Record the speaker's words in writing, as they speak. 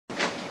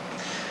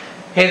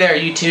Hey there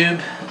YouTube,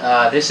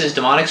 this is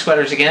Demonic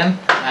Sweaters again.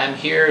 I'm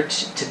here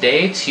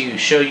today to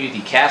show you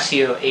the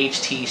Casio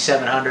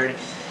HT-700.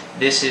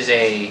 This is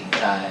a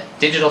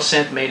digital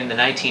synth made in the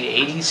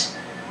 1980s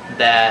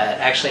that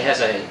actually has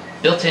a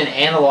built-in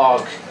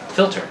analog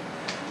filter.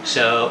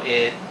 So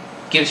it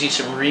gives you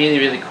some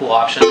really cool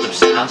options of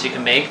sounds you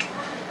can make.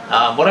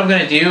 What I'm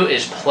going to do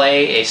is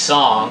play a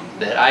song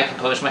that I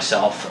composed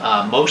myself,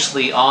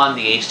 mostly on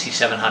the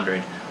HT-700,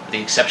 with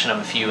the exception of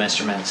a few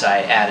instruments I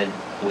added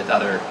with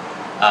other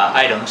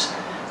items.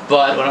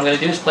 But what I'm going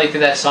to do is play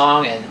through that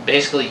song and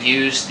basically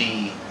use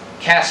the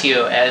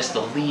Casio as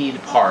the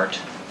lead part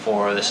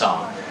for the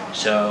song.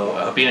 So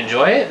I hope you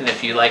enjoy it, and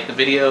if you like the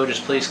video,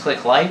 just please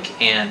click like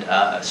and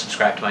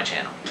subscribe to my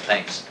channel.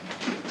 Thanks.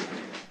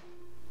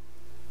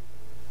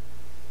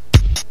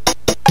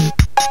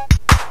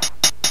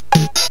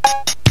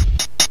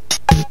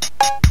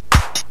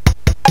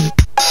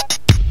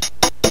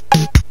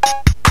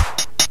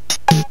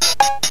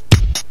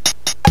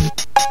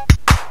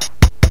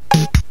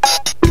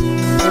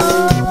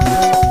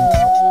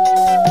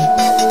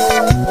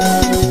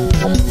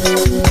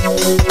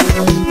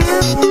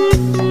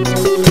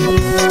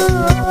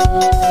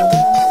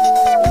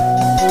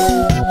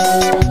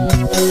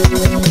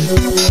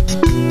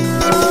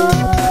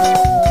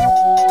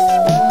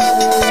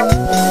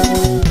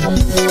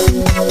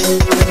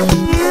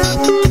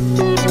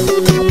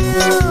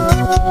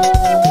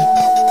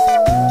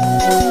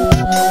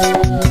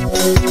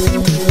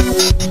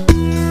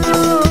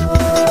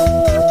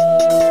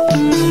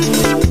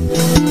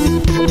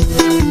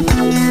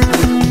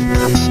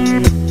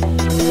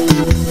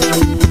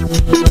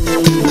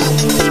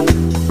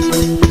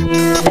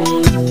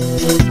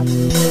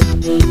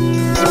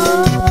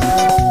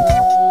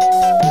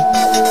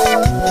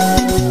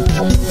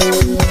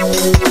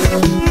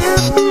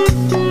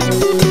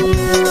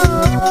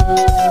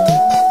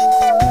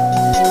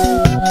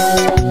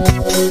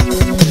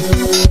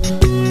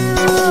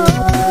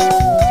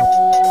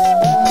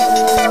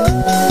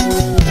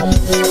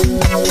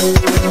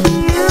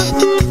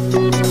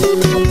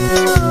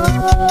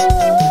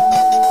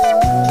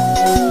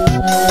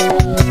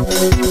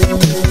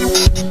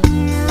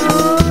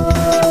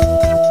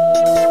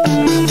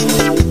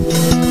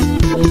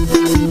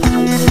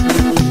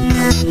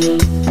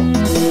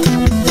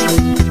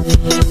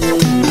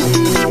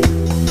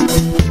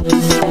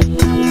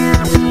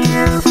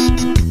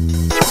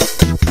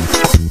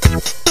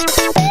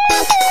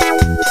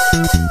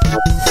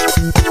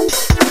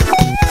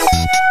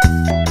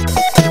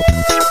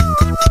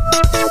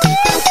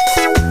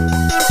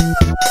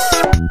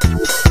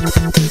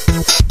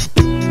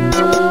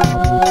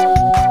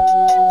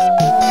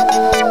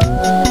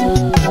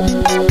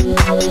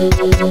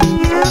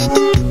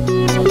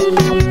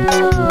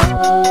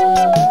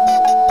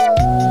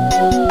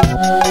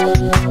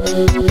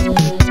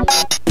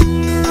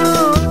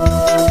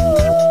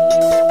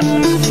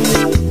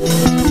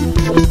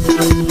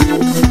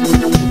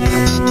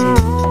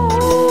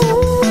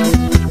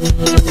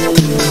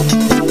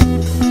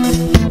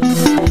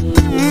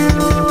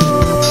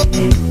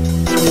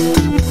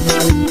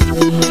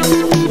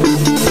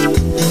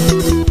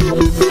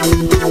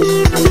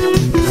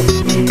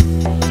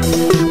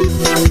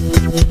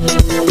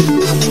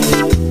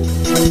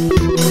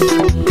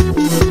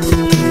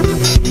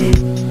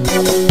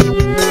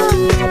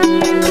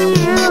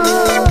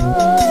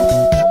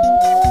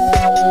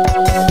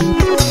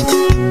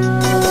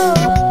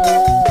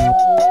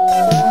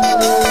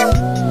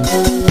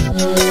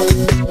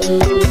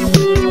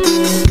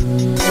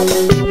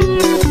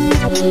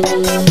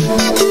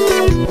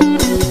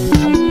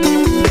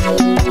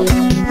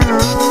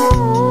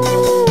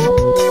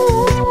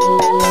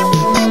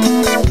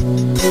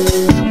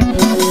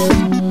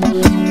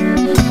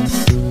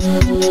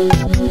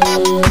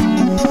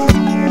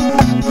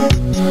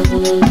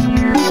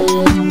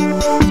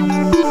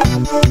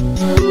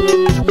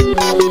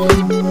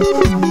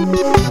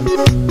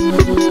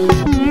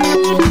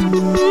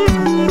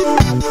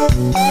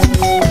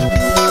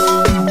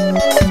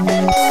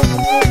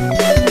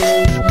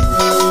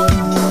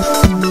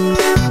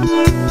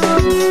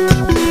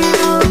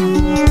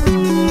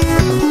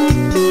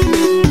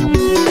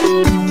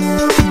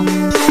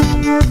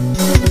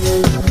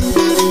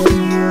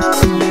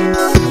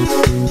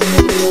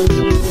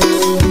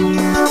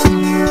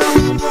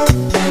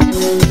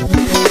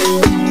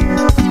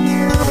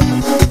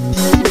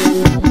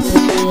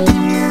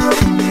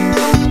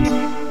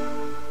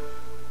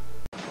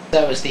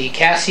 That was the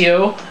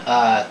Casio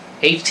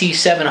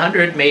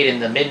HT-700 made in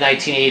the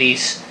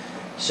mid-1980s.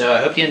 So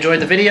I hope you enjoyed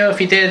the video. If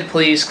you did,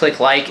 please click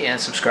like and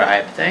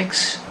subscribe.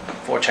 Thanks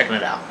for checking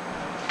it out.